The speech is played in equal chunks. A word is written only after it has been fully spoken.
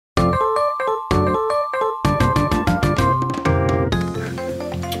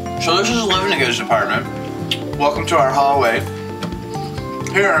So this is Living Together's apartment. Welcome to our hallway.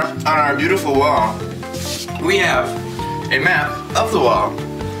 Here on our beautiful wall, we have a map of the wall.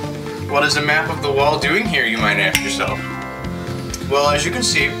 What is the map of the wall doing here, you might ask yourself? Well, as you can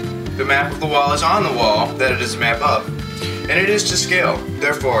see, the map of the wall is on the wall that it is a map of. And it is to scale.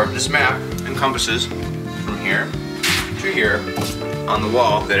 Therefore, this map encompasses from here to here on the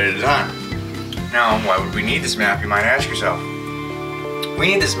wall that it is on. Now, why would we need this map, you might ask yourself? We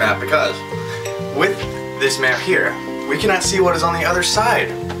need this map because with this map here, we cannot see what is on the other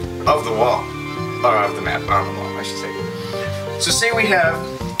side of the wall, or of the map, on the wall, I should say. So say we have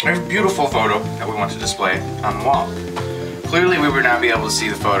a beautiful photo that we want to display on the wall. Clearly we would not be able to see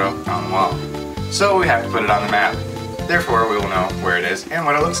the photo on the wall. So we have to put it on the map. Therefore we will know where it is and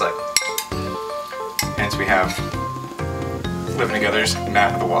what it looks like. Hence we have Living Together's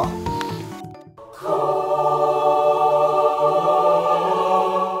map of the wall.